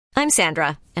I'm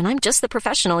Sandra, and I'm just the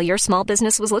professional your small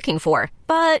business was looking for.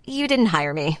 But you didn't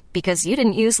hire me because you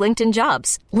didn't use LinkedIn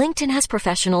Jobs. LinkedIn has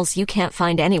professionals you can't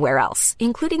find anywhere else,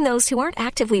 including those who aren't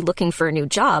actively looking for a new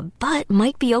job, but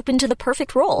might be open to the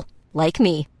perfect role, like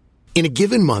me. In a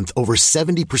given month, over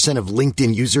 70% of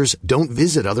LinkedIn users don't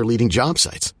visit other leading job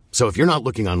sites. So if you're not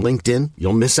looking on LinkedIn,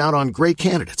 you'll miss out on great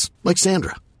candidates like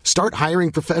Sandra. Start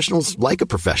hiring professionals like a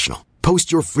professional.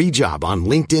 Post your free job on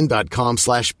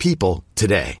linkedin.com/people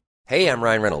today. Hey, I'm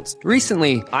Ryan Reynolds.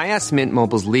 Recently, I asked Mint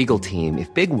Mobile's legal team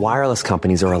if big wireless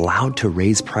companies are allowed to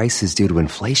raise prices due to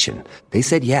inflation. They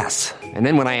said yes. And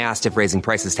then when I asked if raising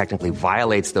prices technically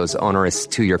violates those onerous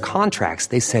two-year contracts,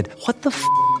 they said, "What the f***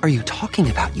 are you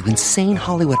talking about, you insane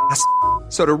Hollywood ass?"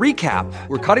 So to recap,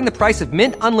 we're cutting the price of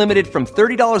Mint Unlimited from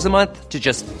 $30 a month to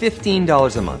just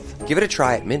 $15 a month. Give it a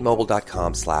try at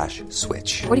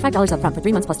mintmobile.com/switch. $45 up front for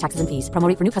 3 months plus taxes and fees. Promo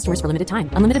rate for new customers for limited time.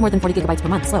 Unlimited more than 40 gigabytes per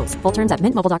month. Slows full terms at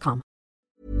mintmobile.com.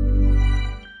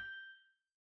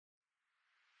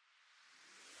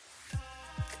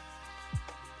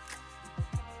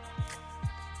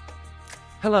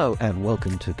 Hello and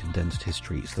welcome to Condensed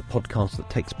Histories, the podcast that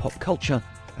takes pop culture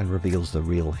and reveals the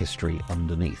real history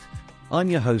underneath. I'm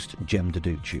your host, Jem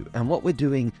Deducci, and what we're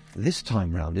doing this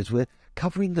time round is we're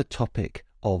covering the topic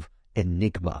of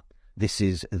Enigma. This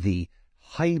is the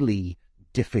highly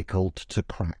difficult to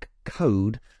crack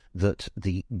code that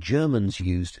the Germans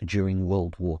used during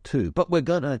World War II. But we're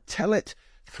going to tell it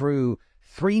through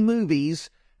 3 movies,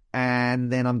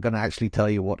 and then I'm going to actually tell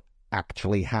you what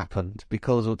actually happened,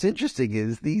 because what's interesting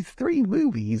is these 3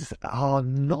 movies are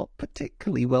not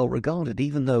particularly well regarded,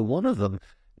 even though one of them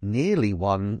nearly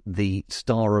won the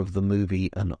star of the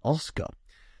movie an Oscar.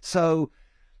 So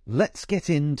let's get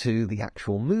into the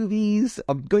actual movies.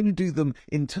 I'm going to do them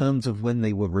in terms of when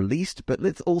they were released, but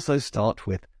let's also start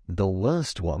with the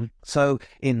worst one. So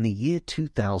in the year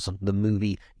 2000, the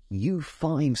movie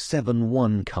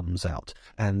U-571 comes out,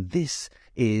 and this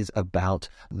is about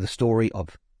the story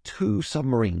of 2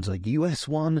 submarines, a US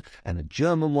one and a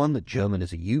German one. The German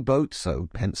is a U-boat, so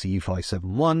hence the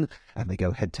U-571, and they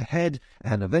go head-to-head,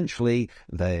 and eventually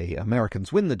the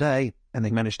Americans win the day, and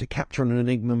they manage to capture an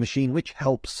Enigma machine, which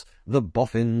helps the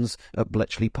boffins at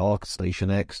Bletchley Park Station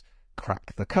X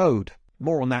crack the code.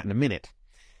 More on that in a minute.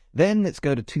 Then let's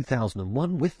go to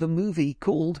 2001 with the movie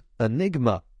called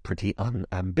Enigma. Pretty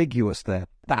unambiguous there.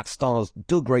 That stars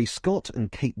Dougray Scott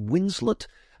and Kate Winslet,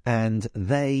 and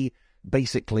they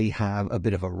basically have a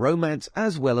bit of a romance,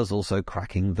 as well as also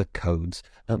cracking the codes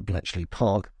at Bletchley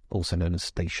Park, also known as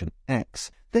Station X.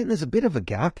 Then there's a bit of a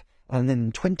gap, and then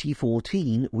in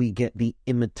 2014 we get The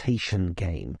Imitation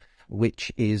Game,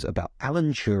 which is about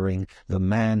Alan Turing, the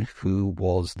man who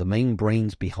was the main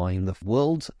brains behind the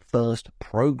world's first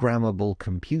programmable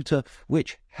computer,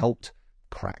 which helped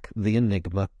crack the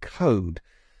Enigma code.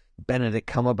 Benedict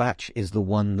Cumberbatch is the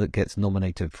one that gets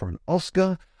nominated for an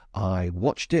Oscar. I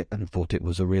watched it and thought it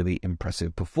was a really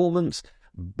impressive performance,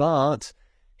 but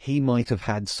he might have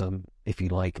had some, if you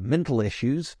like, mental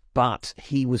issues, but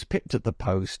he was picked at the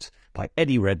post by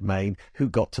Eddie Redmayne, who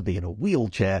got to be in a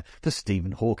wheelchair for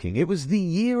Stephen Hawking. It was the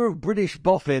year of British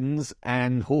boffins,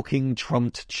 and Hawking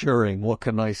trumped Turing, what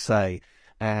can I say?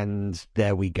 And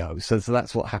there we go. So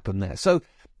that's what happened there. So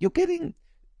you're getting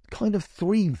kind of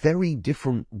 3 very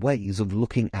different ways of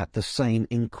looking at the same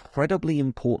incredibly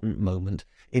important moment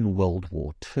in World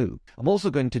War II. I'm also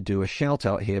going to do a shout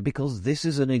out here because this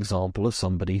is an example of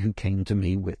somebody who came to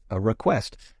me with a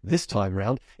request. This time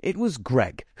round, it was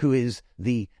Greg, who is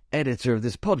the editor of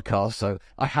this podcast, so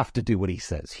I have to do what he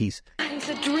says. It's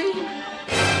a dream.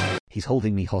 He's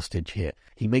holding me hostage here.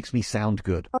 He makes me sound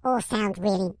good. Or sound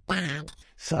really bad.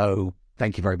 So,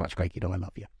 thank you very much, Greg. You know I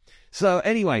love you. So,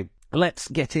 anyway, let's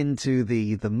get into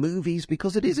the movies,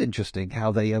 because it is interesting how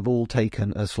they have all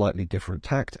taken a slightly different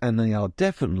tact, and they are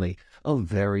definitely of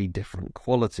very different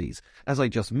qualities. As I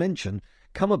just mentioned,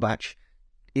 Cumberbatch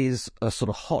is a sort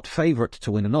of hot favourite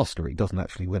to win an Oscar. He doesn't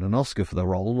actually win an Oscar for the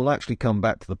role, and we'll actually come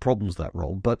back to the problems of that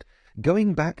role. But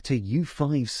going back to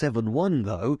U-571,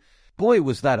 though, boy,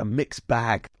 was that a mixed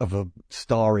bag of a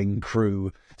starring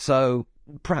crew. So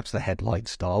perhaps the headline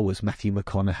star was Matthew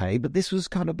McConaughey, but this was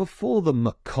kind of before the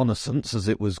McConaissance, as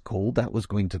it was called. That was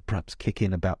going to perhaps kick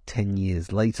in about 10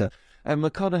 years later. And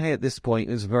McConaughey at this point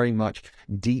is very much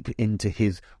deep into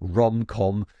his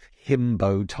rom-com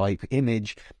himbo type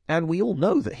image, and we all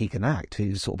know that he can act.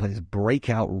 His sort of his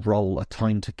breakout role, A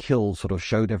Time to Kill, sort of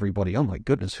showed everybody, oh my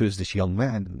goodness, who is this young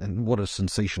man, and what a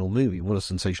sensational movie, what a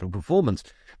sensational performance.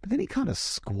 But then he kind of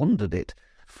squandered it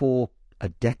for a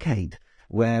decade,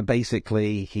 where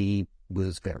basically he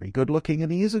was very good looking,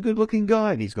 and he is a good looking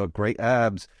guy, and he's got great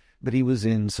abs, but he was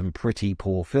in some pretty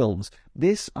poor films.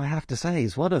 This, I have to say,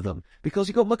 is one of them, because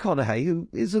you've got McConaughey, who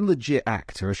is a legit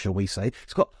actor, shall we say.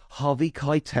 It's got Harvey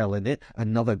Keitel in it,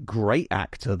 another great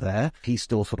actor there. He's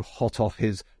still sort of hot off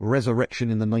his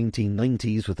resurrection in the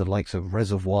 1990s with the likes of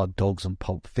Reservoir Dogs and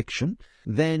Pulp Fiction.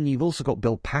 Then you've also got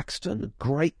Bill Paxton, a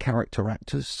great character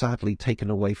actor, sadly taken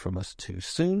away from us too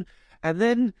soon. And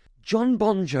then John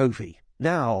Bon Jovi.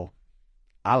 Now,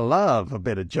 I love a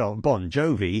bit of John Bon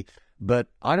Jovi, but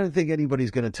I don't think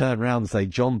anybody's going to turn around and say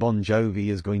John Bon Jovi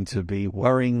is going to be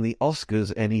worrying the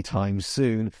Oscars anytime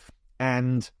soon.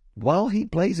 And while he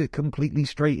plays it completely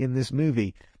straight in this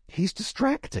movie, he's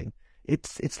distracting.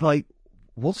 It's like,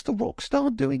 what's the rock star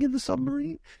doing in the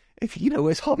submarine? If,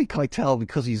 it's Harvey Keitel,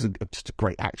 because he's just a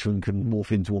great actor and can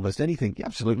morph into almost anything, you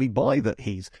absolutely buy that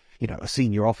he's, a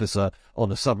senior officer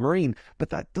on a submarine. But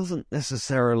that doesn't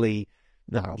necessarily...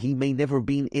 No, he may never have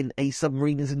been in a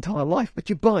submarine his entire life, but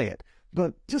you buy it.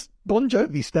 But just Bon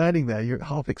Jovi standing there, you're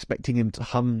half expecting him to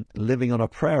hum Living on a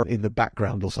Prayer in the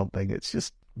background or something. It's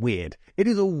just weird. It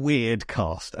is a weird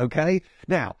cast, okay?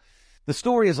 Now, the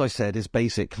story, as I said, is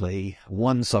basically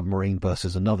one submarine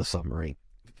versus another submarine.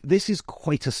 This is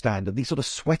quite a standard. These sort of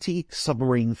sweaty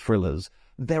submarine thrillers,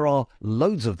 there are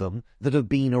loads of them that have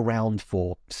been around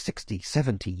for 60,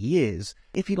 70 years.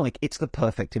 If you like, it's the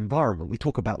perfect environment. We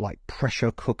talk about like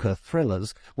pressure cooker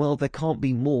thrillers. Well, there can't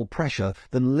be more pressure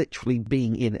than literally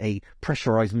being in a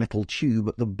pressurized metal tube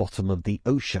at the bottom of the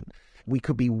ocean. We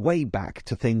could be way back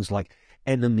to things like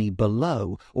Enemy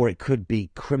Below, or it could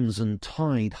be Crimson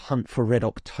Tide, Hunt for Red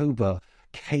October,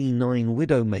 K9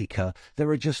 Widowmaker. There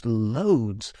are just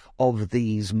loads of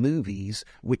these movies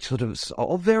which sort of are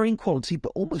of varying quality,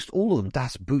 but almost all of them.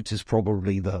 Das Boot is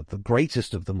probably the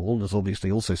greatest of them all, and is obviously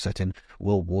also set in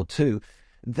World War II.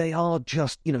 They are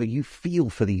just, you feel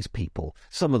for these people.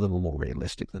 Some of them are more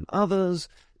realistic than others.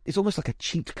 It's almost like a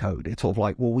cheat code. It's sort of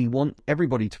like, well, we want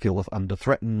everybody to feel under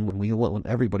threatened, we want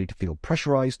everybody to feel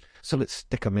pressurized, so let's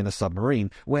stick them in a submarine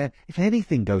where if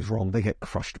anything goes wrong, they get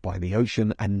crushed by the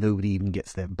ocean and nobody even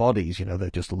gets their bodies.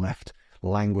 They're just left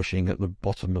languishing at the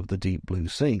bottom of the deep blue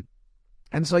sea.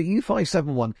 And so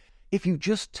U-571, if you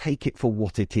just take it for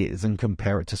what it is and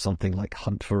compare it to something like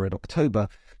Hunt for Red October,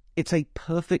 it's a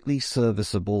perfectly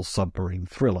serviceable submarine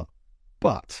thriller.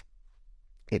 But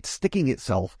it's sticking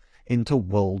itself into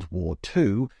World War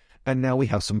II, and now we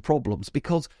have some problems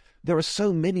because there are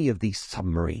so many of these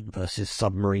submarine versus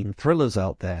submarine thrillers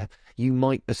out there. You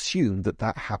might assume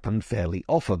that happened fairly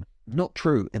often. Not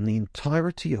true. In the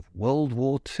entirety of World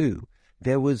War II,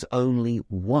 there was only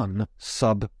one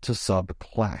sub-to-sub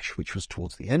clash, which was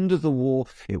towards the end of the war.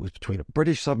 It was between a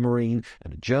British submarine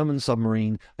and a German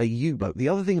submarine, a U-boat. The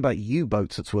other thing about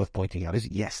U-boats that's worth pointing out is,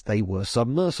 yes, they were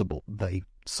submersible. They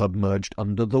submerged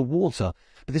under the water.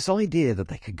 But this idea that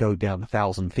they could go down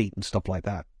 1,000 feet and stuff like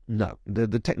that, no.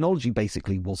 The technology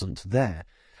basically wasn't there.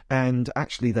 And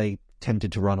actually they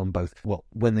tended to run on both. Well,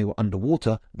 when they were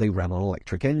underwater, they ran on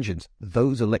electric engines.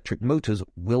 Those electric motors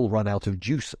will run out of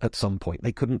juice at some point.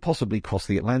 They couldn't possibly cross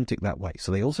the Atlantic that way.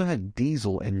 So they also had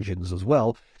diesel engines as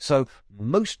well. So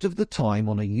most of the time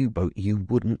on a U-boat, you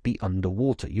wouldn't be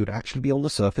underwater. You'd actually be on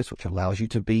the surface, which allows you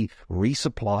to be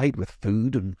resupplied with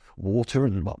food and water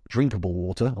and, well, drinkable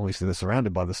water. Obviously, they're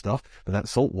surrounded by the stuff, but that's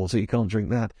salt water. You can't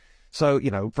drink that. So,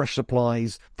 fresh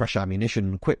supplies, fresh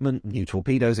ammunition, equipment, new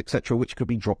torpedoes, etc., which could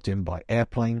be dropped in by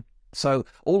airplane. So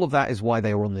all of that is why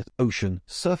they were on the ocean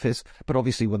surface. But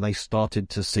obviously when they started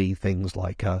to see things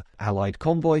like Allied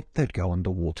convoy, they'd go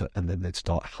underwater and then they'd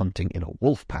start hunting in a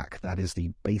wolf pack. That is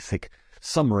the basic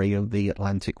summary of the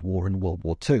Atlantic War in World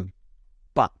War II.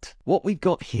 But what we've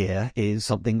got here is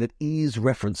something that is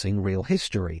referencing real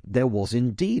history. There was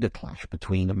indeed a clash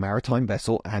between a maritime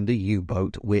vessel and a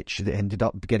U-boat, which ended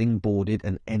up getting boarded,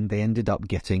 and they ended up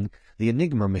getting the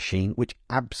Enigma machine, which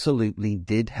absolutely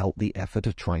did help the effort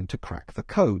of trying to crack the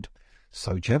code.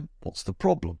 So, Jeb, what's the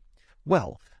problem?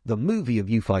 Well, the movie of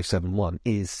U-571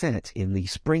 is set in the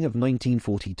spring of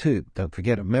 1942. Don't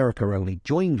forget, America only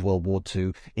joined World War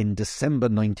II in December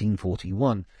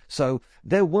 1941. So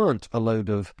there weren't a load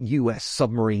of US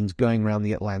submarines going around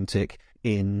the Atlantic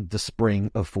in the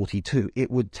spring of 42. It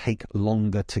would take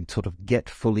longer to sort of get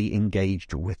fully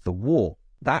engaged with the war.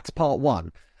 That's part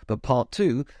one. But part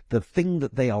two, the thing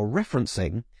that they are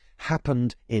referencing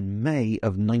happened in May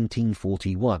of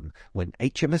 1941 when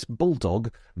HMS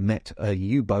Bulldog met a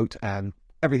U-boat and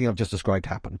everything I've just described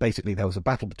happened. Basically, there was a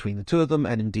battle between the two of them,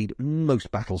 and indeed most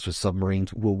battles with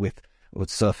submarines were with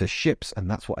surface ships, and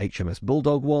that's what HMS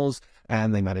Bulldog was,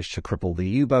 and they managed to cripple the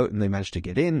U-boat, and they managed to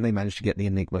get in, they managed to get the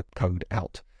Enigma code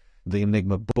out. The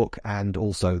Enigma book and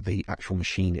also the actual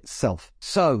machine itself.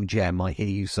 So, Jem, I hear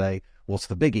you say, What's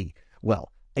the biggie?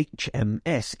 Well,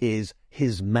 HMS is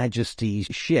His Majesty's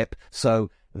ship, so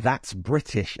that's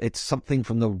British. It's something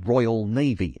from the Royal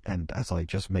Navy. And as I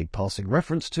just made passing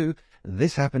reference to,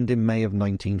 this happened in May of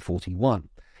 1941.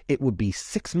 It would be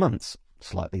 6 months,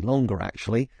 slightly longer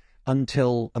actually,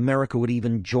 until America would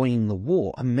even join the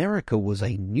war. America was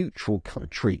a neutral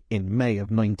country in May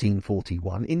of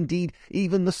 1941. Indeed,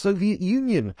 even the Soviet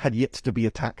Union had yet to be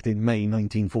attacked in May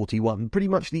 1941. Pretty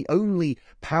much the only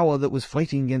power that was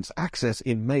fighting against Axis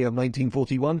in May of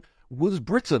 1941 was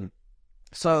Britain.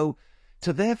 So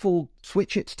to therefore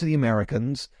switch it to the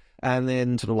Americans and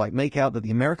then sort of like make out that the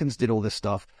Americans did all this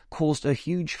stuff caused a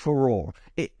huge furore.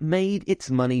 It made its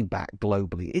money back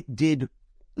globally. It did,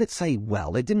 let's say,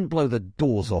 well. It didn't blow the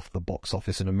doors off the box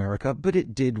office in America, but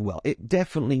it did well. It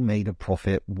definitely made a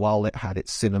profit while it had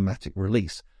its cinematic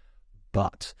release.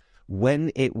 But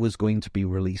when it was going to be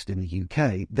released in the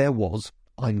UK, there was,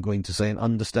 I'm going to say, an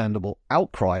understandable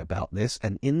outcry about this,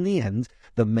 and in the end,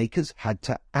 the makers had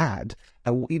to add,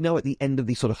 at the end of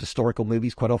these sort of historical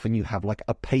movies, quite often you have like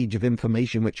a page of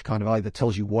information which kind of either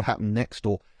tells you what happened next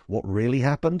or what really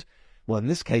happened. Well, in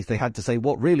this case, they had to say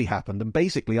what really happened, and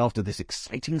basically after this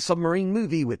exciting submarine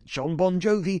movie with John Bon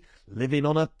Jovi living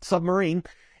on a submarine,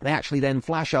 they actually then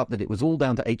flash up that it was all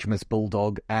down to HMS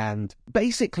Bulldog and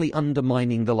basically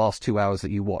undermining the last 2 hours that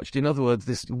you watched. In other words,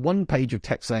 this one page of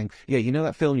text saying, yeah, you know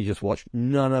that film you just watched?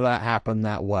 None of that happened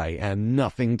that way and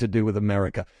nothing to do with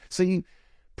America. So you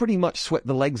pretty much swept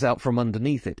the legs out from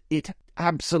underneath it. It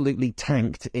absolutely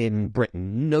tanked in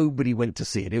Britain. Nobody went to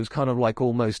see it. It was kind of like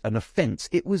almost an offence.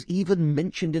 It was even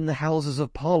mentioned in the Houses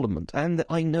of Parliament. And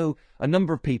I know a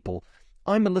number of people,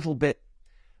 I'm a little bit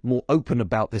more open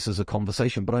about this as a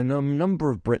conversation, but I know a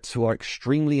number of Brits who are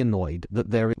extremely annoyed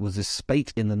that there was this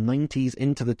spate in the 90s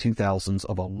into the 2000s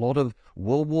of a lot of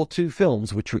World War II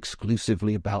films which were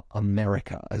exclusively about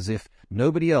America, as if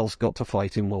nobody else got to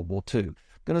fight in World War II. I'm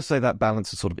going to say that balance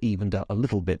has sort of evened out a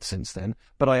little bit since then,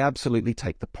 but I absolutely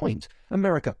take the point.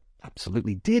 America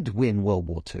absolutely did win World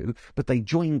War II, but they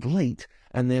joined late,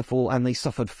 and they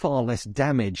suffered far less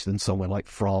damage than somewhere like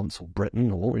France or Britain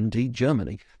or indeed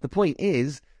Germany. The point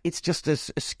is, it's just a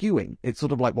skewing. It's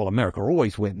sort of like, well, America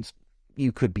always wins.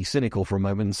 You could be cynical for a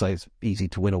moment and say it's easy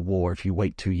to win a war if you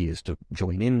wait 2 years to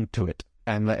join into it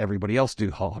and let everybody else do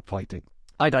hard fighting.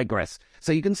 I digress.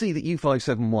 So you can see that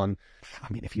U-571,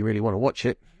 I mean, if you really want to watch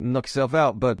it, knock yourself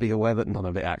out, but be aware that none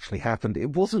of it actually happened.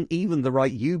 It wasn't even the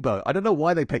right U-boat. I don't know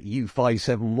why they picked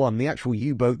U-571. The actual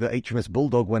U-boat that HMS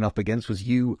Bulldog went up against was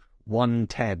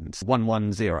U-110,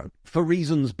 110, for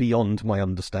reasons beyond my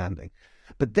understanding.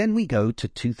 But then we go to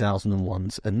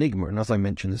 2001's Enigma, and as I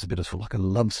mentioned, there's a bit of like a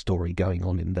love story going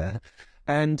on in there.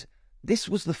 And this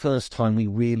was the first time we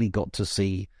really got to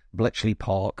see Bletchley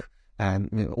Park,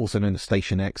 and also known as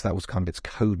Station X. That was kind of its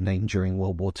code name during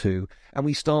World War II. And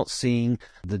we start seeing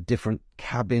the different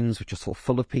cabins, which are sort of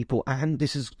full of people. And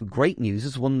this is great news.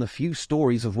 This is one of the few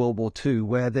stories of World War II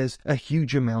where there's a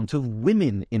huge amount of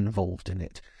women involved in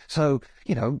it. So,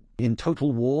 in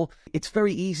total war, it's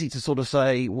very easy to sort of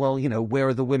say, well, where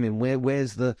are the women?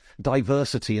 Where's the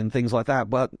diversity and things like that?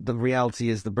 But the reality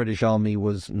is the British Army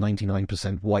was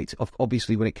 99% white.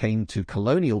 Obviously, when it came to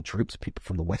colonial troops, people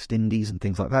from the West Indies and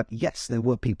things like that, yes, there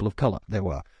were people of colour. There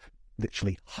were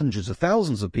literally hundreds of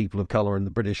thousands of people of colour in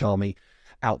the British Army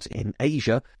out in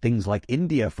Asia. Things like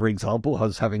India, for example,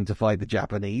 was having to fight the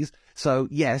Japanese. So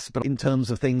yes, but in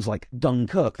terms of things like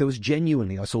Dunkirk, there was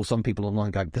genuinely, I saw some people online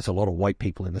going, there's a lot of white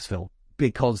people in this film,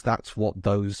 because that's what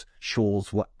those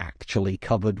shores were actually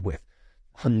covered with.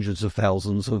 Hundreds of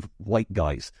thousands of white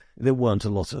guys. There weren't a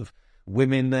lot of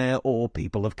women there or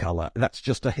people of colour. That's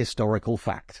just a historical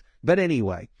fact. But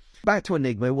anyway, back to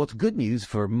Enigma. What's good news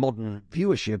for modern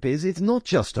viewership is it's not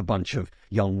just a bunch of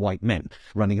young white men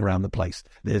running around the place.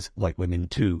 There's white women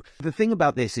too. The thing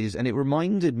about this is, and it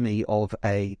reminded me of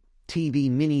a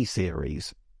TV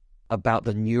miniseries about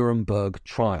the Nuremberg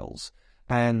trials.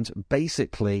 And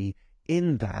basically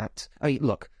in that,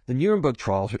 look, the Nuremberg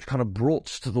trials, which kind of brought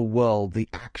to the world the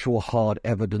actual hard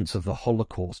evidence of the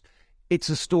Holocaust, it's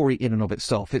a story in and of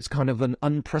itself. It's kind of an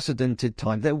unprecedented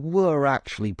time. There were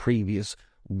actually previous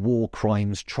war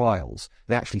crimes trials.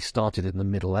 They actually started in the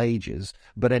Middle Ages.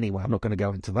 But anyway, I'm not going to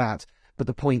go into that. But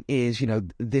the point is,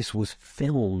 this was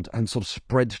filmed and sort of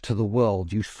spread to the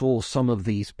world. You saw some of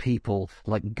these people,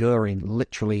 like Goering,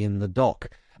 literally in the dock.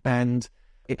 And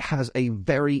it has a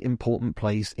very important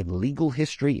place in legal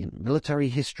history, in military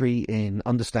history, in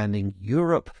understanding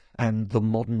Europe and the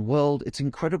modern world. It's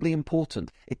incredibly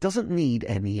important. It doesn't need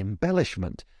any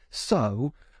embellishment.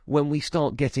 So when we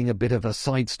start getting a bit of a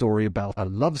side story about a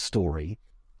love story,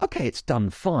 okay, it's done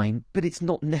fine, but it's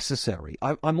not necessary.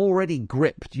 I'm already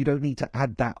gripped. You don't need to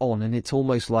add that on. And it's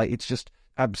almost like it's just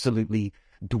absolutely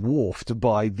dwarfed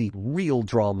by the real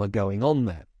drama going on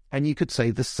there. And you could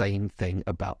say the same thing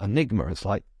about Enigma. It's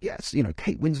like, yes,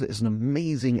 Kate Winslet is an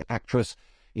amazing actress.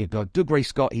 You've got Doug Ray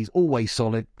Scott, he's always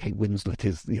solid. Kate Winslet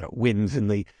is, wins in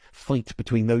the fight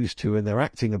between those two and their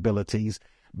acting abilities.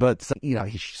 But,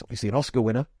 she's obviously an Oscar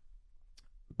winner.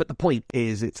 But the point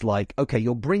is, it's like, okay,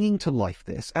 you're bringing to life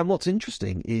this. And what's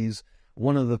interesting is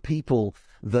one of the people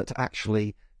that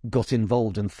actually got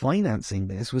involved in financing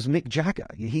this was Mick Jagger.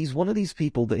 He's one of these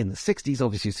people that in the 60s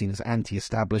obviously seen as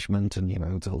anti-establishment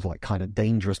and, sort of like kind of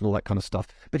dangerous and all that kind of stuff.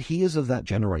 But he is of that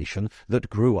generation that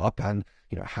grew up and,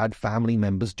 had family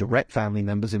members, direct family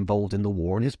members involved in the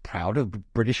war and is proud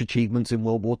of British achievements in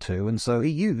World War II. And so he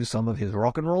used some of his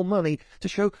rock and roll money to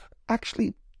show,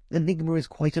 actually, Enigma is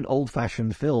quite an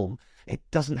old-fashioned film. It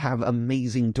doesn't have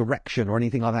amazing direction or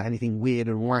anything like that, anything weird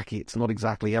and wacky. It's not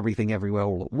exactly everything everywhere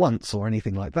all at once or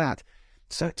anything like that.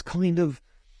 So it's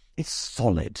it's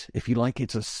solid, if you like.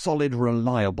 It's a solid,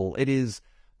 reliable. It is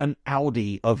an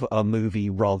Audi of a movie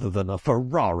rather than a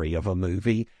Ferrari of a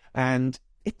movie. And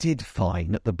it did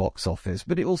fine at the box office,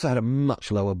 but it also had a much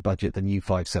lower budget than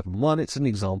U571. It's an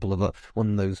example of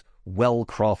one of those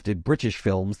well-crafted British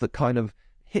films that kind of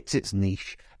hits its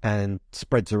niche and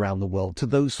spreads around the world to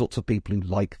those sorts of people who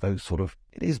like those sort of...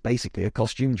 It is basically a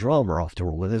costume drama, after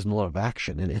all. There isn't a lot of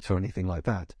action in it or anything like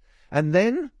that. And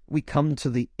then we come to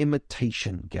the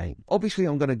Imitation Game. Obviously,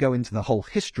 I'm going to go into the whole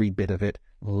history bit of it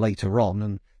later on,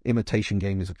 and Imitation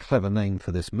Game is a clever name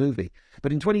for this movie.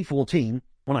 But in 2014,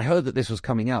 when I heard that this was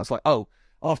coming out, it's like, oh,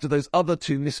 after those other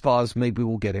two misfires, maybe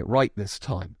we'll get it right this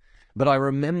time. But I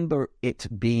remember it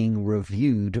being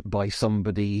reviewed by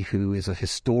somebody who is a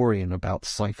historian about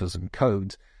ciphers and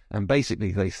codes, and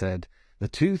basically they said the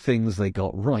two things they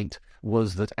got right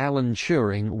was that Alan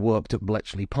Turing worked at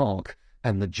Bletchley Park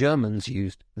and the Germans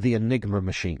used the Enigma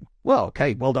machine. Well,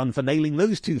 okay, well done for nailing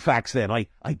those two facts then.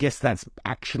 I guess that's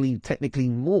actually technically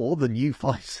more than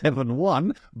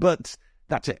U571, but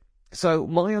that's it. So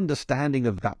my understanding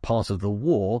of that part of the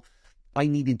war, I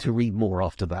needed to read more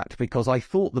after that, because I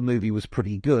thought the movie was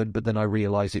pretty good, but then I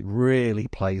realised it really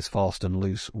plays fast and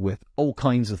loose with all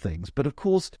kinds of things. But of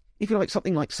course, if you like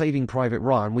something like Saving Private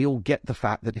Ryan, we all get the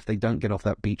fact that if they don't get off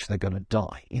that beach, they're going to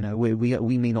die.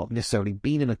 We may not necessarily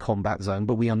been in a combat zone,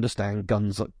 but we understand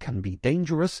guns can be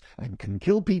dangerous and can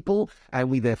kill people, and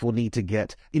we therefore need to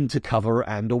get into cover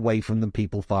and away from the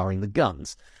people firing the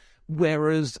guns.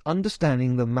 Whereas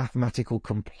understanding the mathematical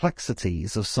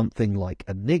complexities of something like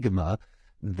Enigma,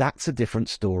 that's a different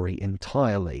story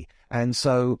entirely. And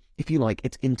so, if you like,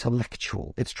 it's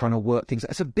intellectual. It's trying to work things.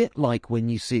 It's a bit like when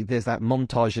you see there's that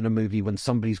montage in a movie when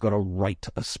somebody's got to write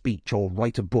a speech or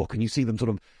write a book, and you see them sort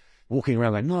of walking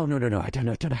around going, no, I don't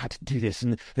know how to do this.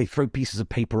 And they throw pieces of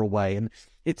paper away. And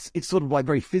it's sort of like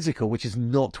very physical, which is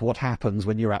not what happens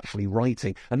when you're actually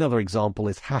writing. Another example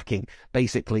is hacking.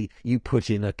 Basically, you put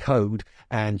in a code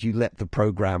and you let the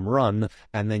program run,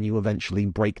 and then you eventually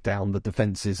break down the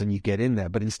defenses and you get in there.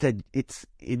 But instead, it's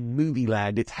in movie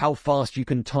land, it's how fast you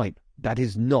can type. That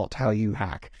is not how you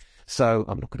hack. So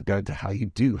I'm not going to go into how you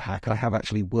do hack. I have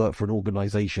actually worked for an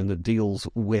organization that deals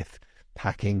with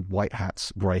hacking, white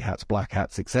hats, grey hats, black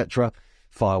hats, etc.,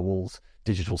 firewalls,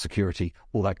 digital security,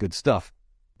 all that good stuff.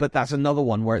 But that's another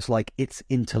one where it's like, it's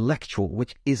intellectual,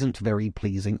 which isn't very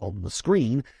pleasing on the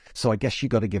screen. So I guess you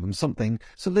got to give them something.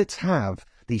 So let's have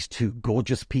these two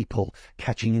gorgeous people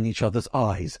catching in each other's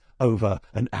eyes over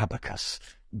an abacus.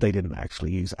 They didn't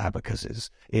actually use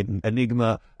abacuses in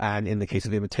Enigma, and in the case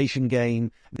of Imitation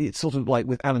Game, it's sort of like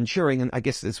with Alan Turing, and I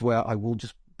guess that's where I will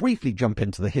just briefly jump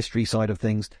into the history side of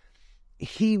things.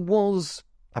 He was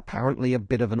apparently a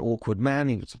bit of an awkward man.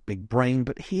 He was a big brain,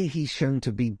 but here he's shown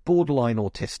to be borderline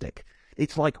autistic.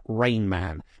 It's like Rain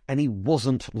Man, and he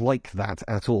wasn't like that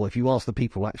at all. If you ask the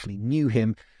people who actually knew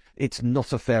him, it's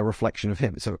not a fair reflection of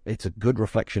him. It's a good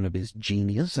reflection of his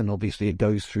genius, and obviously it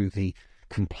goes through the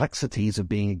complexities of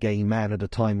being a gay man at a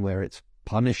time where it's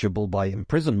punishable by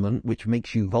imprisonment, which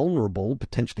makes you vulnerable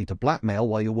potentially to blackmail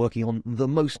while you're working on the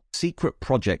most secret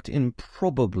project in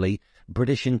probably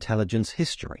British intelligence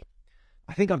history.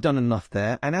 I think I've done enough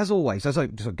there. And as always, so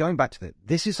going back to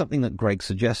this is something that Greg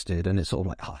suggested, and it's sort of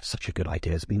like, oh, such a good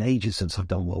idea. It's been ages since I've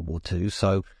done World War II,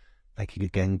 so thank you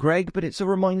again, Greg, but it's a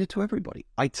reminder to everybody.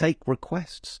 I take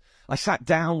requests. I sat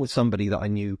down with somebody that I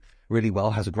knew really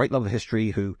well, has a great love of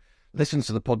history, who listens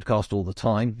to the podcast all the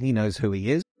time. He knows who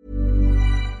he is.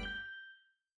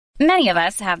 Many of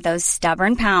us have those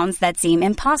stubborn pounds that seem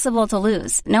impossible to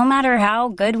lose, no matter how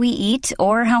good we eat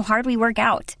or how hard we work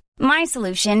out. My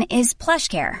solution is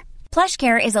PlushCare.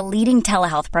 PlushCare is a leading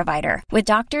telehealth provider with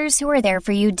doctors who are there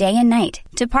for you day and night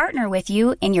to partner with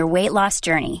you in your weight loss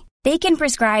journey. They can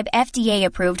prescribe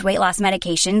FDA-approved weight loss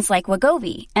medications like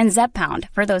Wegovy and Zepbound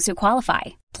for those who qualify.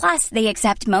 Plus, they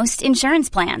accept most insurance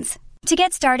plans. To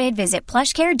get started, visit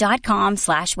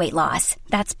plushcare.com/weightloss.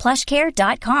 That's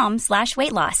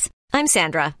plushcare.com/weightloss. I'm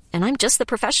Sandra, and I'm just the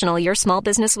professional your small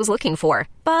business was looking for.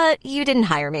 But you didn't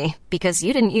hire me because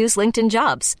you didn't use LinkedIn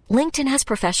Jobs. LinkedIn has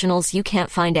professionals you can't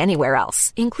find anywhere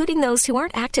else, including those who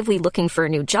aren't actively looking for a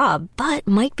new job, but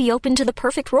might be open to the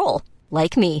perfect role,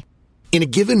 like me. In a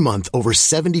given month, over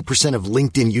 70% of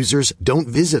LinkedIn users don't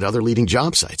visit other leading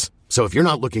job sites. So if you're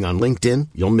not looking on LinkedIn,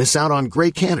 you'll miss out on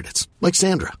great candidates like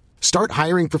Sandra. Start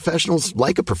hiring professionals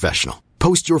like a professional.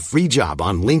 Post your free job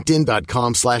on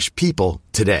linkedin.com/people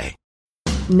today.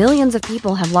 Millions of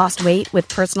people have lost weight with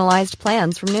personalized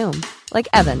plans from Noom. Like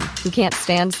Evan, who can't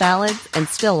stand salads and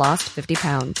still lost 50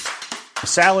 pounds.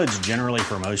 Salads generally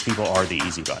for most people are the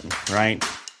easy button, right?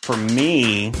 For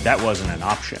me, that wasn't an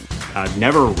option. I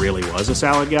never really was a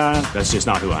salad guy. That's just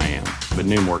not who I am. But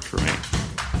Noom worked for me.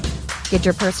 Get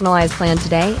your personalized plan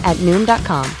today at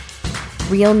Noom.com.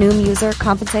 Real Noom user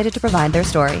compensated to provide their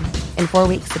story. In 4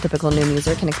 weeks, the typical Noom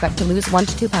user can expect to lose 1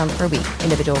 to 2 pounds per week.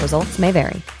 Individual results may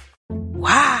vary.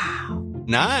 Wow.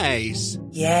 Nice.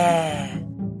 Yeah.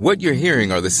 What you're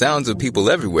hearing are the sounds of people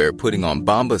everywhere putting on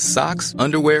Bombas socks,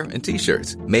 underwear, and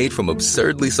T-shirts made from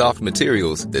absurdly soft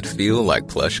materials that feel like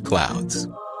plush clouds.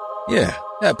 Yeah,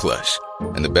 that plush.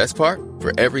 And the best part?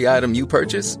 For every item you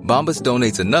purchase, Bombas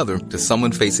donates another to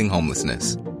someone facing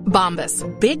homelessness. Bombas.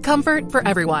 Big comfort for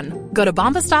everyone. Go to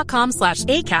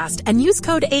bombas.com/ACAST and use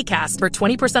code ACAST for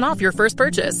 20% off your first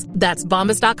purchase. That's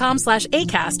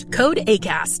bombas.com/ACAST. Code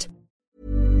ACAST.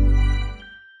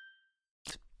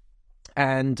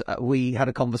 And we had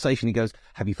a conversation. He goes,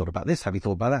 have you thought about this? Have you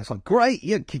thought about that? It's like, great,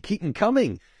 yeah, keep them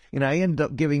coming. You know, he ended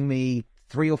up giving me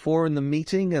 3 or 4 in the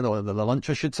meeting, or the lunch,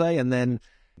 I should say. And then,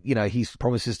 you know, he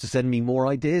promises to send me more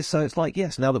ideas. So it's like,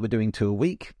 yes, now that we're doing 2 a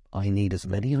week, I need as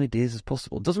many ideas as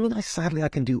possible. Doesn't mean sadly I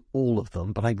can do all of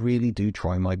them, but I really do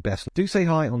try my best. Do say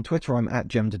hi on Twitter. I'm at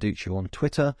Jem Deduccio on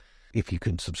Twitter. If you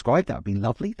can subscribe, that would be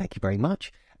lovely. Thank you very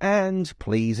much. And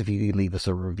please, if you could leave us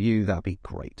a review, that'd be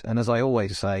great. And as I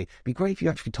always say, it'd be great if you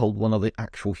actually told one other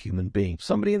actual human being,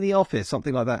 somebody in the office,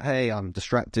 something like that. Hey, I'm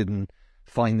distracted and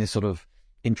find this sort of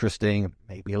interesting,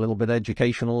 maybe a little bit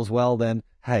educational as well. Then,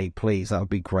 hey, please, that would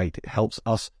be great. It helps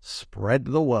us spread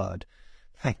the word.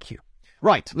 Thank you.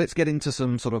 Right, let's get into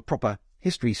some sort of proper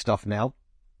history stuff now.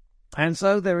 And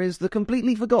so there is the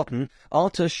completely forgotten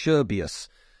Arthur Scherbius,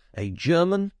 a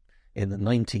German in the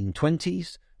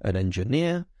 1920s, an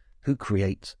engineer who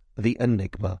creates the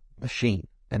Enigma machine.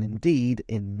 And indeed,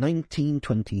 in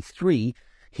 1923,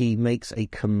 he makes a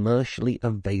commercially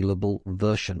available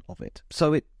version of it.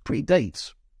 So it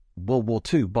predates World War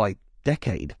II by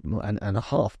decade and a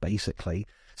half, basically.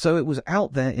 So it was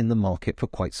out there in the market for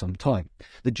quite some time.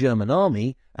 The German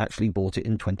army actually bought it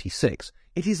in 26.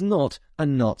 It is not a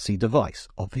Nazi device.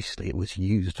 Obviously, it was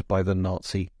used by the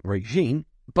Nazi regime.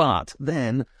 But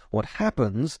then what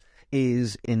happens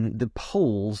is the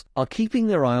Poles are keeping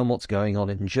their eye on what's going on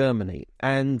in Germany.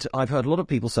 And I've heard a lot of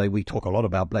people say we talk a lot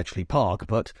about Bletchley Park,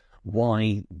 but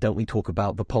why don't we talk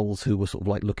about the Poles who were sort of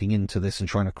like looking into this and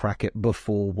trying to crack it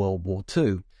before World War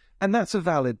II? And that's a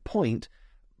valid point.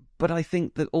 But I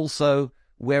think that also,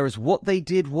 whereas what they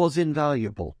did was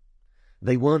invaluable,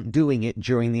 they weren't doing it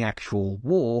during the actual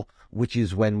war, which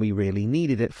is when we really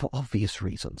needed it for obvious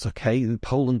reasons, okay?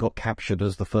 Poland got captured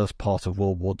as the first part of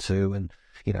World War II, and,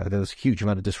 you know, there was a huge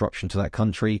amount of disruption to that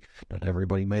country. Not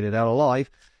everybody made it out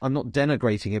alive. I'm not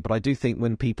denigrating it, but I do think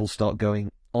when people start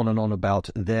going on and on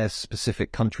about their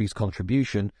specific country's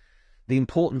contribution, the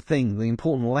important thing, the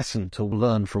important lesson to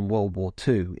learn from World War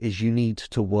II is you need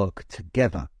to work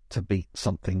together to beat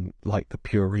something like the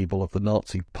pure evil of the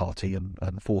Nazi party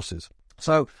and forces.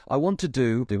 So I want to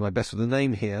do my best with the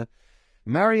name here,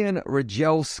 Marian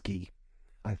Radzielski.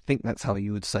 I think that's how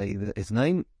you would say his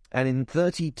name. And in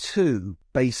 32,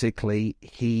 basically,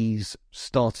 he's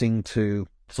starting to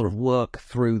sort of work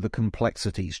through the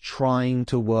complexities, trying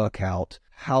to work out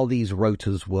how these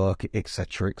rotors work,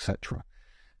 etc., etc.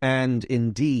 And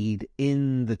indeed,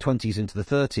 in the 20s into the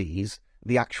 30s,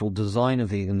 the actual design of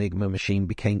the Enigma machine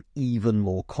became even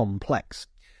more complex.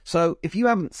 So if you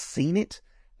haven't seen it,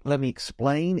 let me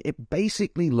explain. It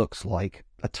basically looks like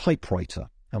a typewriter.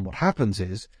 And what happens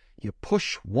is you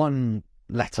push one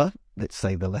letter, let's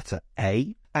say the letter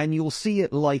A, and you'll see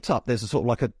it light up. There's a sort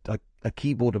of like a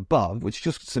keyboard above, which is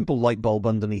just a simple light bulb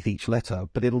underneath each letter,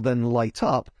 but it'll then light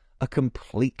up a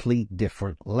completely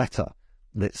different letter,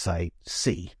 let's say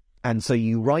C. And so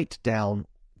you write down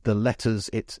the letters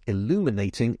it's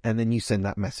illuminating, and then you send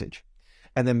that message.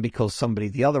 And then because somebody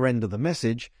at the other end of the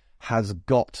message has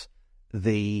got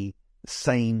the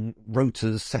same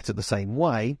rotors set at the same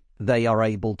way, they are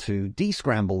able to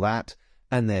descramble that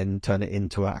and then turn it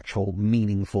into an actual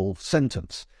meaningful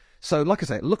sentence. So like I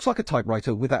say, it looks like a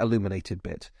typewriter with that illuminated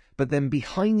bit. But then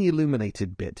behind the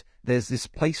illuminated bit, there's this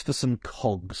place for some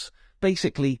cogs,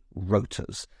 basically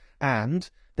rotors. And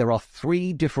there are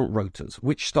 3 different rotors,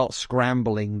 which start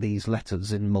scrambling these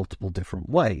letters in multiple different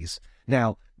ways.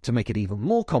 Now, to make it even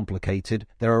more complicated,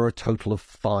 there are a total of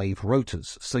 5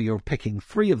 rotors. So you're picking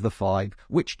 3 of the 5,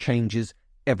 which changes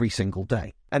every single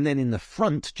day. And then in the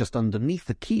front, just underneath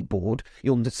the keyboard,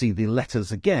 you'll see the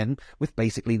letters again with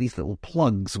basically these little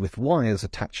plugs with wires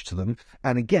attached to them.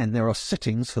 And again, there are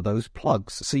settings for those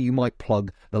plugs. So you might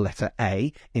plug the letter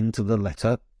A into the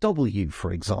letter W,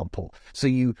 for example. So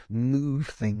you move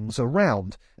things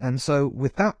around. And so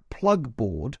with that plug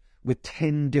board with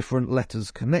 10 different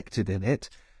letters connected in it,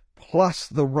 plus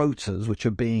the rotors which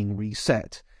are being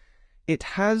reset, it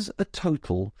has a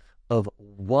total of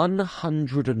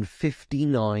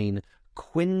 159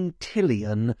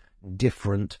 quintillion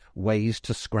different ways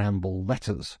to scramble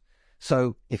letters.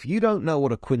 So if you don't know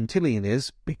what a quintillion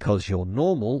is, because you're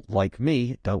normal, like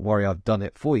me, don't worry, I've done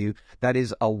it for you, that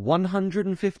is a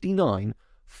 159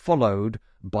 followed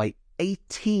by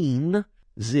 18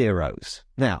 zeros.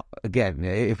 Now, again,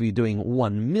 if you're doing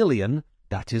 1 million,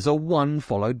 that is a 1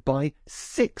 followed by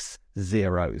 6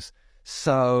 zeros.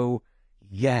 So,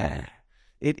 yeah.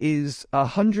 It is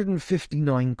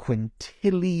 159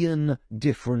 quintillion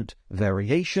different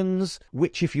variations,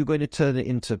 which if you're going to turn it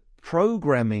into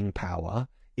programming power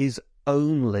is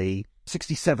only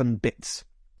 67 bits.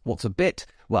 What's a bit?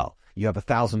 Well, you have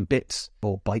 1,000 bits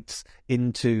or bytes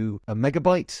into a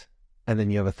megabyte, and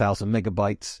then you have 1,000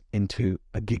 megabytes into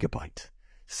a gigabyte.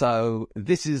 So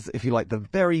this is, if you like, the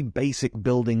very basic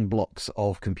building blocks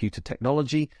of computer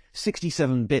technology.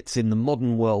 67 bits in the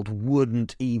modern world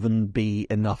wouldn't even be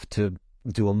enough to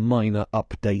do a minor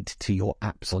update to your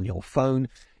apps on your phone.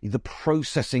 The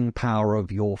processing power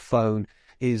of your phone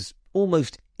is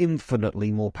almost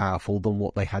infinitely more powerful than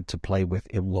what they had to play with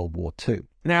in World War II.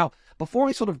 Now, before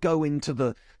I sort of go into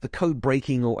the code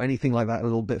breaking or anything like that a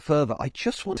little bit further, I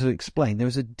just want to explain there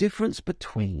is a difference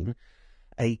between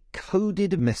a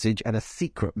coded message and a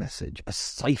secret message, a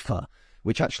cipher,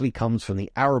 which actually comes from the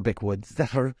Arabic word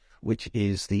zehr, which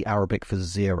is the Arabic for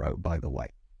 0, by the way.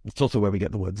 It's also where we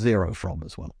get the word 0 from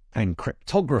as well. And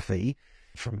cryptography,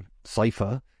 from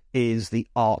cipher, is the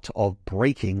art of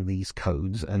breaking these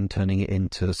codes and turning it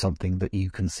into something that you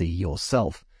can see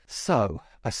yourself. So,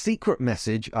 a secret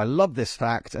message, I love this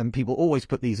fact, and people always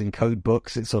put these in code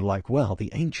books. It's sort of like, well,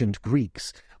 the ancient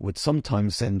Greeks would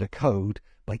sometimes send a code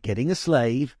by getting a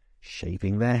slave,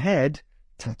 shaving their head,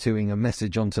 tattooing a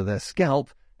message onto their scalp,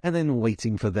 and then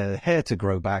waiting for their hair to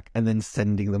grow back, and then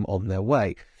sending them on their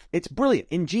way. It's brilliant,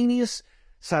 ingenious.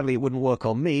 Sadly, it wouldn't work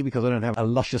on me because I don't have a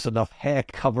luscious enough hair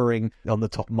covering on the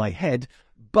top of my head,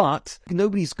 but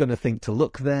nobody's going to think to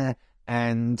look there,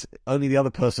 and only the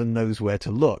other person knows where to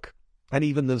look. And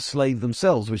even the slave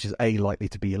themselves, which is A, likely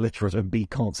to be illiterate, and B,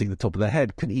 can't see the top of their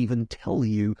head, can even tell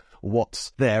you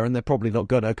what's there, and they're probably not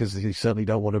gonna, because they certainly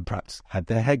don't want to perhaps have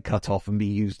their head cut off and be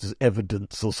used as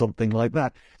evidence or something like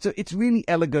that. So it's really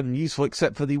elegant and useful,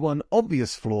 except for the one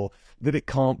obvious flaw, that it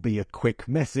can't be a quick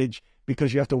message,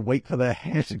 because you have to wait for their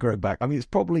hair to grow back. I mean, it's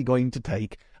probably going to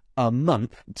take a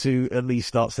month to at least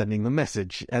start sending the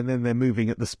message, and then they're moving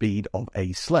at the speed of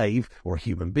a slave or a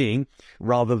human being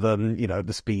rather than,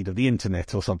 the speed of the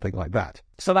internet or something like that.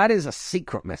 So that is a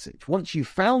secret message. Once you've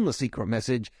found the secret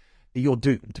message, you're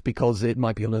doomed, because it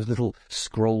might be on a little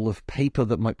scroll of paper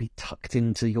that might be tucked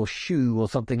into your shoe or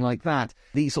something like that.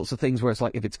 These sorts of things where it's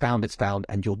like, if it's found,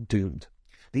 and you're doomed.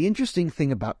 The interesting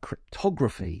thing about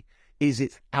cryptography is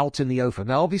it's out in the open.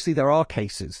 Now, obviously, there are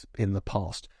cases in the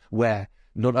past where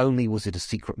not only was it a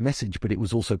secret message, but it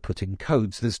was also put in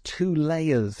codes. There's 2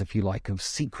 layers, if you like, of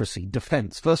secrecy,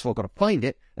 defense. First of all, I've got to find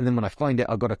it, and then when I find it,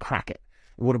 I've got to crack it.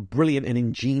 What a brilliant and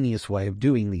ingenious way of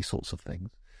doing these sorts of things.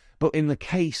 But in the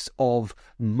case of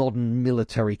modern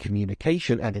military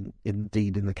communication, and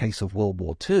indeed in the case of World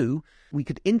War II, we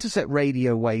could intercept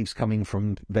radio waves coming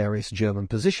from various German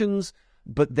positions,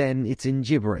 but then it's in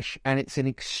gibberish, and it's an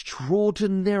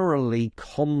extraordinarily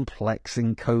complex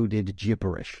encoded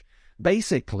gibberish.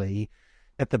 Basically,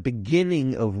 at the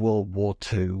beginning of World War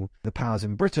II, the powers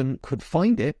in Britain could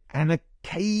find it, and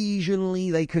occasionally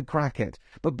they could crack it.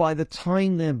 But by the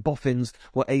time their boffins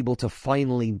were able to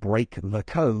finally break the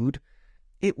code,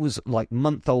 it was like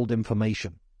month-old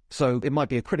information. So it might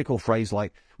be a critical phrase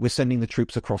like, we're sending the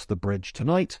troops across the bridge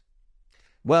tonight.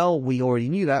 Well, we already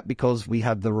knew that because we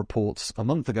had the reports a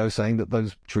month ago saying that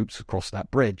those troops had crossed that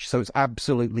bridge. So it's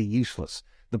absolutely useless.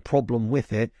 The problem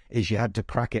with it is you had to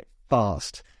crack it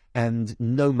fast. And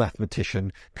no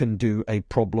mathematician can do a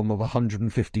problem of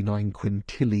 159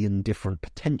 quintillion different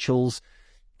potentials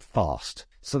fast.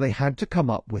 So they had to come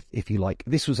up with, if you like,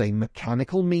 this was a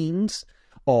mechanical means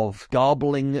of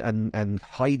garbling and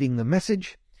hiding the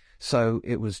message. So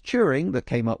it was Turing that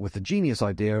came up with the genius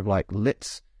idea of like,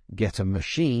 let's get a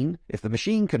machine. If the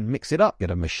machine can mix it up,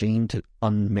 get a machine to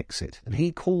unmix it. And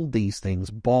he called these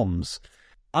things bombs.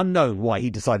 Unknown why he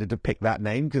decided to pick that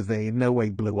name, because they in no way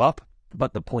blew up.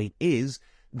 But the point is,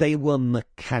 they were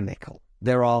mechanical.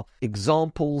 There are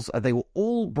examples, they were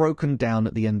all broken down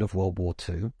at the end of World War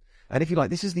II. And if you like,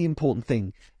 this is the important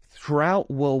thing. Throughout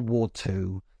World War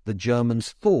II, the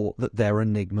Germans thought that their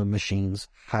Enigma machines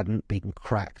hadn't been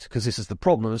cracked. Because this is the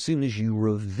problem. As soon as you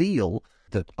reveal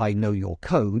that I know your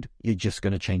code, you're just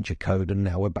going to change your code, and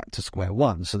now we're back to square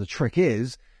one. So the trick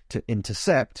is to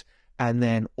intercept and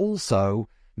then also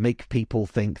make people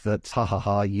think that,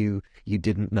 you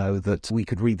didn't know that we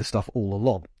could read the stuff all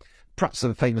along. Perhaps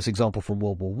a famous example from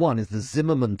World War I is the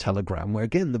Zimmermann telegram, where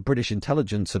again the British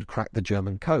intelligence had cracked the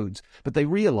German codes, but they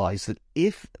realized that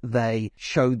if they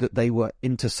showed that they were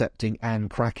intercepting and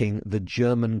cracking the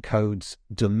German codes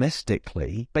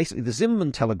domestically, basically the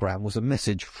Zimmermann telegram was a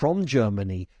message from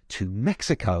Germany to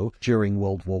Mexico during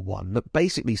World War I that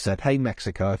basically said, hey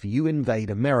Mexico, if you invade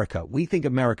America, we think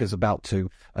America's about to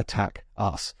attack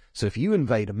us. So if you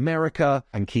invade America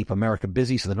and keep America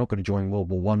busy so they're not going to join World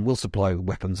War I, we'll supply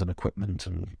weapons and equipment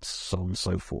and so on and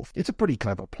so forth. It's a pretty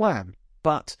clever plan,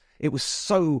 but it was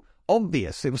so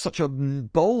obvious. It was such a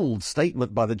bold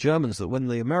statement by the Germans that when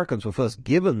the Americans were first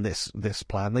given this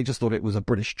plan, they just thought it was a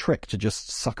British trick to just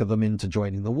sucker them into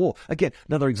joining the war. Again,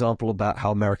 another example about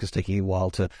how America's taking a while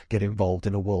to get involved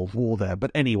in a world war there.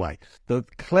 But anyway, the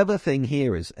clever thing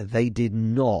here is they did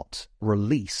not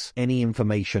release any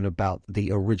information about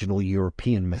the original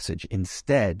European message.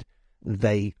 Instead,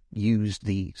 they used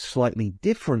the slightly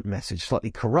different message, slightly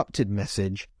corrupted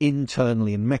message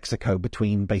internally in Mexico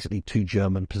between basically two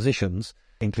German positions,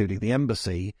 including the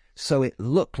embassy. So it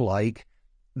looked like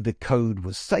the code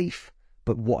was safe,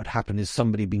 but what had happened is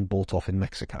somebody being bought off in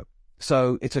Mexico.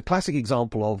 So it's a classic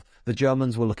example of the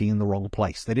Germans were looking in the wrong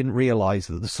place. They didn't realize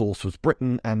that the source was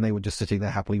Britain, and they were just sitting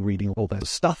there happily reading all their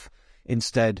stuff.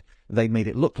 Instead, they made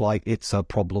it look like it's a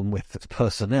problem with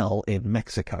personnel in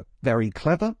Mexico. Very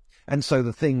clever. And so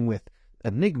the thing with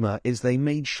Enigma is they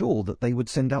made sure that they would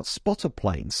send out spotter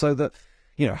planes so that,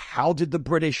 how did the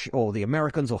British or the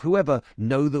Americans or whoever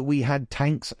know that we had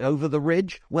tanks over the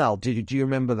ridge? Well, do you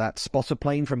remember that spotter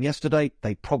plane from yesterday?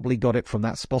 They probably got it from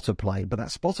that spotter plane, but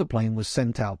that spotter plane was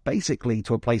sent out basically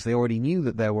to a place they already knew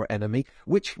that there were enemy,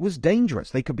 which was dangerous.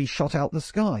 They could be shot out the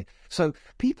sky. So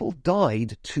people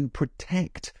died to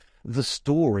protect the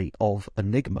story of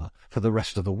Enigma for the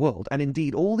rest of the world. And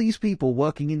indeed, all these people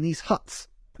working in these huts,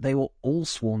 they were all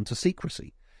sworn to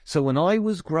secrecy. So when I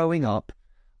was growing up,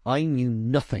 I knew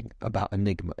nothing about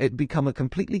Enigma. It had become a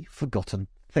completely forgotten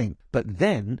thing. But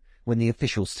then, when the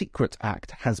Official Secrets Act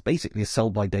has basically a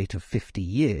sell-by date of 50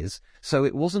 years, so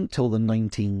it wasn't till the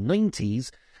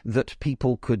 1990s that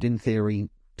people could, in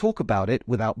theory, talk about it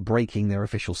without breaking their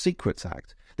Official Secrets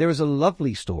Act. There is a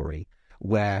lovely story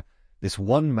where this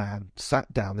one man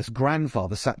sat down, this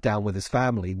grandfather sat down with his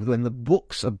family. When the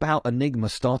books about Enigma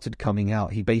started coming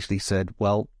out, he basically said,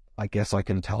 well, I guess I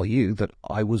can tell you that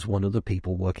I was one of the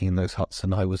people working in those huts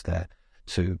and I was there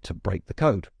to break the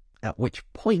code. At which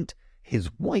point, his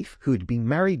wife, who had been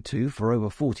married to for over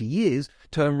 40 years,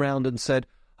 turned round and said,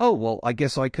 oh, well, I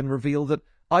guess I can reveal that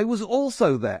I was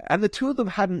also there. And the two of them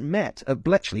hadn't met at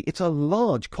Bletchley. It's a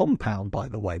large compound, by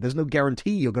the way. There's no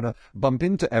guarantee you're going to bump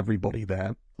into everybody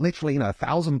there. Literally,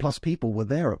 1,000+ people were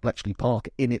there at Bletchley Park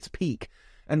in its peak.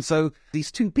 And so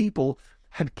these two people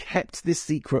had kept this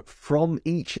secret from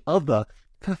each other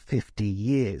for 50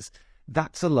 years.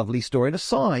 That's a lovely story and a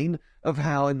sign of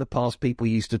how in the past people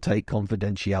used to take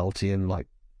confidentiality and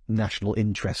national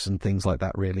interests and things like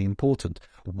that really important.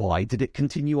 Why did it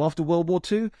continue after World War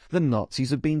II? The Nazis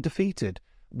had been defeated.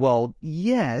 Well,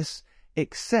 yes,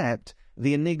 except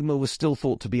the Enigma was still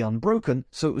thought to be unbroken,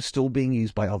 so it was still being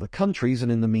used by other countries,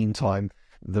 and in the meantime,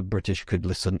 the British could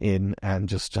listen in and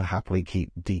just happily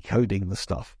keep decoding the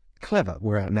stuff. Clever.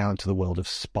 We're now into the world of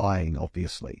spying,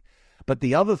 obviously. But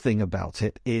the other thing about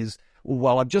it is,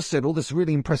 while I've just said all this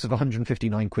really impressive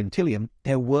 159 quintillion,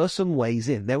 there were some ways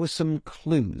in. There were some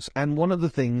clues. And one of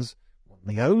the things,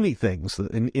 the only things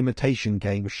that an imitation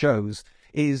game shows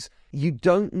is you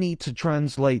don't need to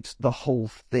translate the whole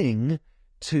thing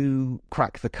to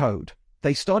crack the code.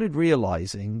 they started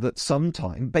realizing that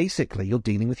sometimes, basically, you're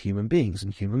dealing with human beings,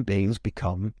 and human beings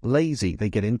become lazy. They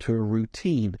get into a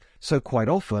routine. So quite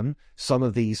often, some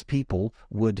of these people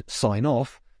would sign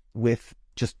off with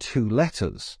just 2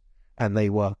 letters, and they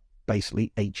were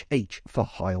basically HH for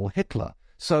Heil Hitler.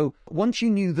 So once you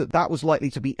knew that that was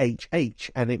likely to be HH,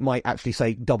 and it might actually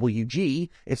say WG,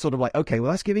 it's sort of like, okay,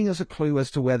 well, that's giving us a clue as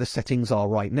to where the settings are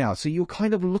right now. So you're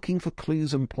kind of looking for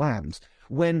clues and plans.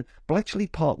 When Bletchley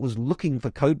Park was looking for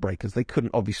code breakers, they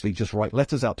couldn't obviously just write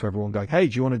letters out to everyone going, hey,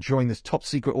 do you want to join this top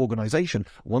secret organization?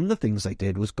 One of the things they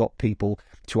did was got people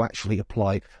to actually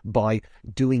apply by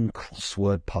doing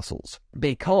crossword puzzles,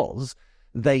 because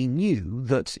they knew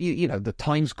that, you know, the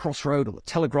Times Crossroad or the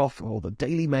Telegraph or the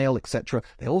Daily Mail, etc.,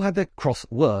 they all had their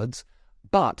crosswords,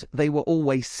 but they were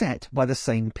always set by the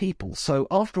same people. So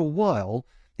after a while,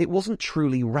 it wasn't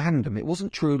truly random. It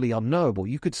wasn't truly unknowable.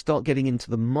 You could start getting into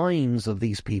the minds of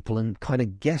these people and kind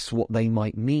of guess what they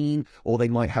might mean, or they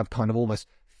might have kind of almost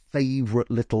favorite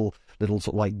little sort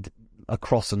of like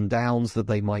across and downs that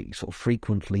they might sort of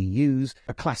frequently use.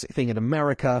 A classic thing in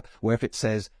America where if it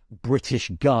says British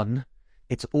gun,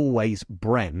 it's always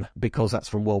Bren, because that's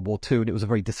from World War II, and it was a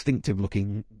very distinctive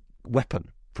looking weapon,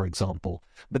 for example.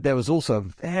 But there was also a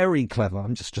very clever,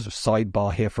 I'm just a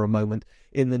sidebar here for a moment,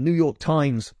 in the New York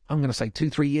Times, I'm going to say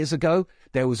 2-3 years ago,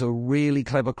 there was a really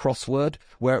clever crossword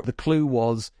where the clue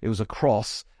was, it was a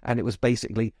cross, and it was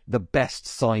basically the best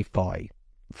sci-fi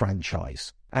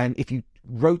franchise. And if you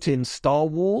wrote in Star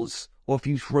Wars, or if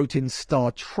you wrote in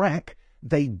Star Trek,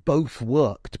 they both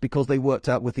worked, because they worked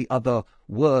out with the other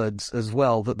words as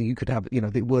well, that you could have, you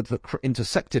know, the words that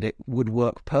intersected it would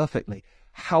work perfectly.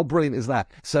 How brilliant is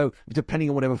that? So depending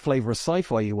on whatever flavor of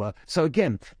sci-fi you were. So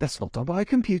again, that's not done by a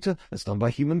computer, that's done by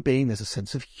a human being. There's a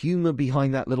sense of humor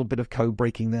behind that little bit of code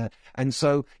breaking there. And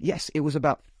so, yes, it was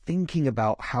about thinking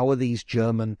about how are these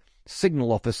German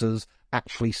signal officers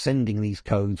actually sending these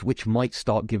codes, which might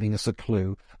start giving us a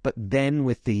clue. But then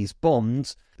with these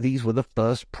bombs, these were the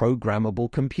first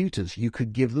programmable computers. You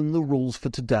could give them the rules for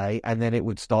today, and then it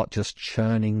would start just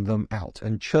churning them out.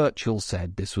 And Churchill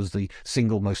said this was the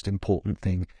single most important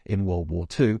thing in World War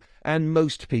II. And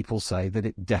most people say that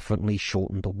it definitely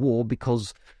shortened the war,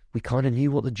 because we kind of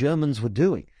knew what the Germans were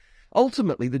doing.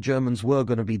 Ultimately, the Germans were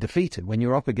going to be defeated when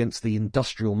you're up against the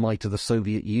industrial might of the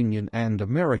Soviet Union and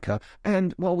America.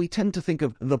 And while we tend to think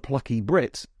of the plucky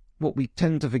Brits, what we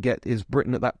tend to forget is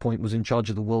Britain at that point was in charge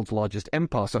of the world's largest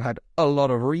empire, so had a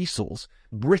lot of resource.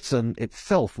 Britain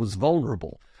itself was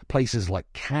vulnerable. Places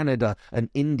like Canada and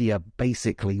India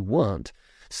basically weren't.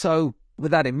 So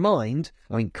with that in mind,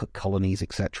 I mean, colonies,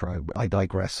 etc. I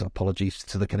digress. Apologies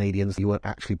to the Canadians. You weren't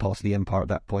actually part of the empire at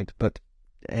that point, but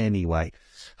anyway,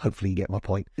 hopefully you get my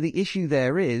point. The issue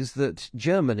there is that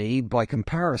Germany, by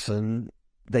comparison,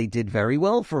 they did very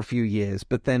well for a few years,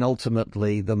 but then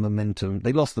ultimately they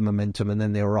lost the momentum, and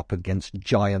then they were up against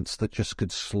giants that just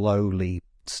could slowly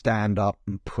stand up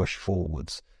and push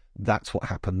forwards. That's what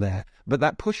happened there. But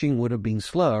that pushing would have been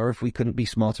slower if we couldn't be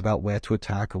smart about where to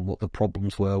attack and what the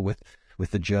problems were with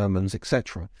the Germans,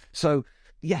 etc. So,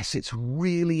 yes, it's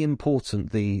really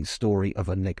important, the story of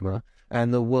Enigma.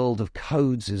 And the world of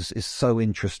codes is so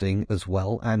interesting as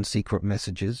well, and secret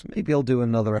messages. Maybe I'll do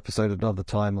another episode another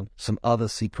time on some other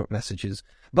secret messages.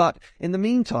 But in the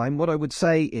meantime, what I would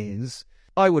say is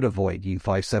I would avoid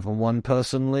U571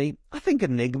 personally. I think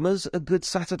Enigma's a good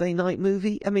Saturday night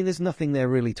movie. I mean, there's nothing there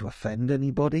really to offend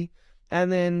anybody.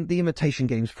 And then The Imitation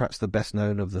Game's perhaps the best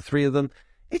known of the three of them.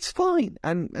 It's fine,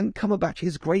 and Cumberbatch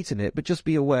is great in it, but just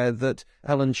be aware that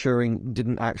Alan Turing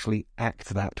didn't actually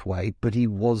act that way, but he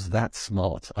was that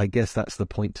smart. I guess that's the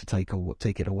point to take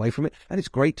it away from it. And it's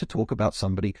great to talk about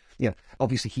somebody,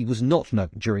 obviously he was not known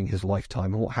during his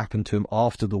lifetime, and what happened to him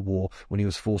after the war when he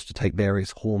was forced to take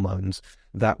various hormones.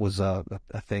 That was a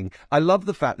thing. I love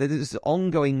the fact that there's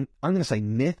ongoing, I'm going to say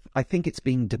myth. I think it's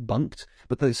being debunked,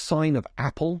 but the sign of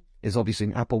Apple is obviously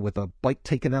an apple with a bite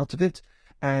taken out of it.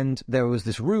 And there was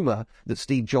this rumour that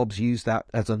Steve Jobs used that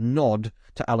as a nod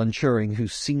to Alan Turing, who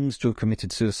seems to have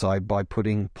committed suicide by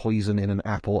putting poison in an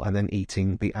apple and then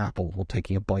eating the apple or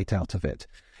taking a bite out of it.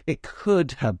 It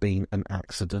could have been an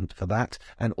accident for that,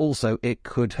 and also it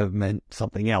could have meant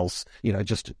something else,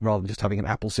 just rather than just having an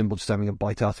apple symbol, just having a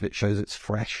bite out of it shows it's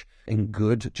fresh and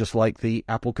good, just like the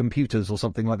Apple computers or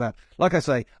something like that. Like I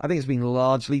say, I think it's been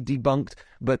largely debunked,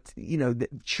 but,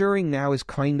 Turing now is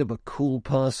kind of a cool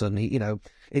person.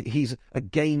 He's a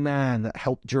gay man that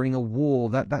helped during a war.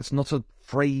 That's not a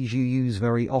phrase you use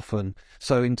very often.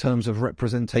 So in terms of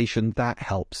representation, that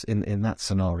helps in that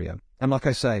scenario. And like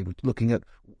I say, looking at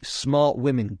smart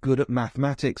women good at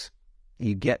mathematics,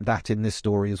 you get that in this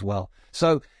story as well.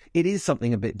 So it is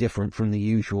something a bit different from the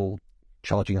usual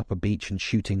charging up a beach and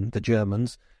shooting the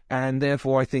Germans, and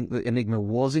therefore I think that Enigma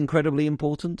was incredibly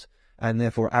important, and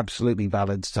therefore absolutely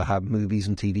valid to have movies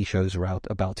and TV shows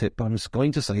about it. But I'm just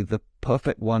going to say the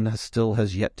perfect one still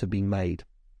has yet to be made.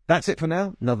 That's it for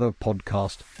now. Another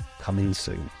podcast coming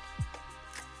soon.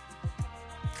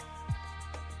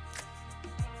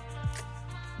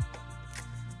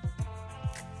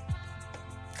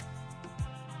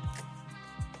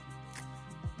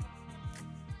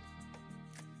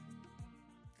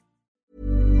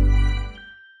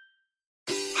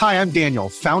 Hi, I'm Daniel,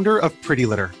 founder of Pretty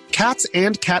Litter. Cats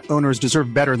and cat owners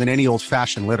deserve better than any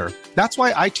old-fashioned litter. That's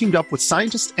why I teamed up with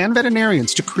scientists and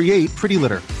veterinarians to create Pretty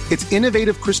Litter. Its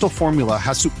innovative crystal formula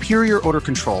has superior odor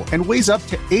control and weighs up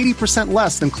to 80%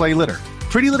 less than clay litter.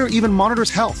 Pretty Litter even monitors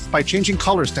health by changing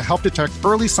colors to help detect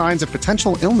early signs of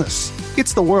potential illness.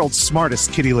 It's the world's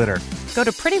smartest kitty litter. Go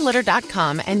to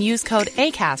prettylitter.com and use code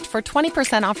ACAST for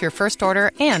 20% off your first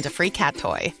order and a free cat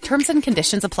toy. Terms and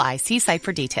conditions apply. See site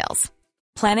for details.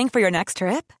 Planning for your next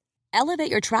trip?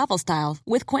 Elevate your travel style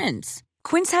with Quince.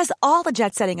 Quince has all the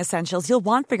jet-setting essentials you'll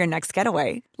want for your next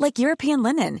getaway, like European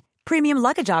linen, premium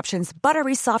luggage options,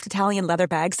 buttery soft Italian leather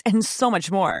bags, and so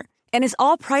much more. And is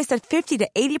all priced at 50 to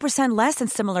 80% less than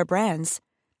similar brands.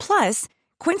 Plus,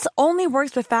 Quince only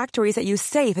works with factories that use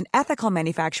safe and ethical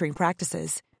manufacturing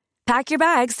practices. Pack your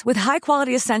bags with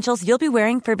high-quality essentials you'll be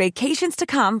wearing for vacations to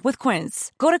come with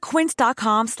Quince. Go to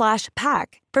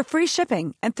quince.com/pack for free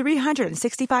shipping and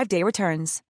 365-day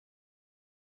returns.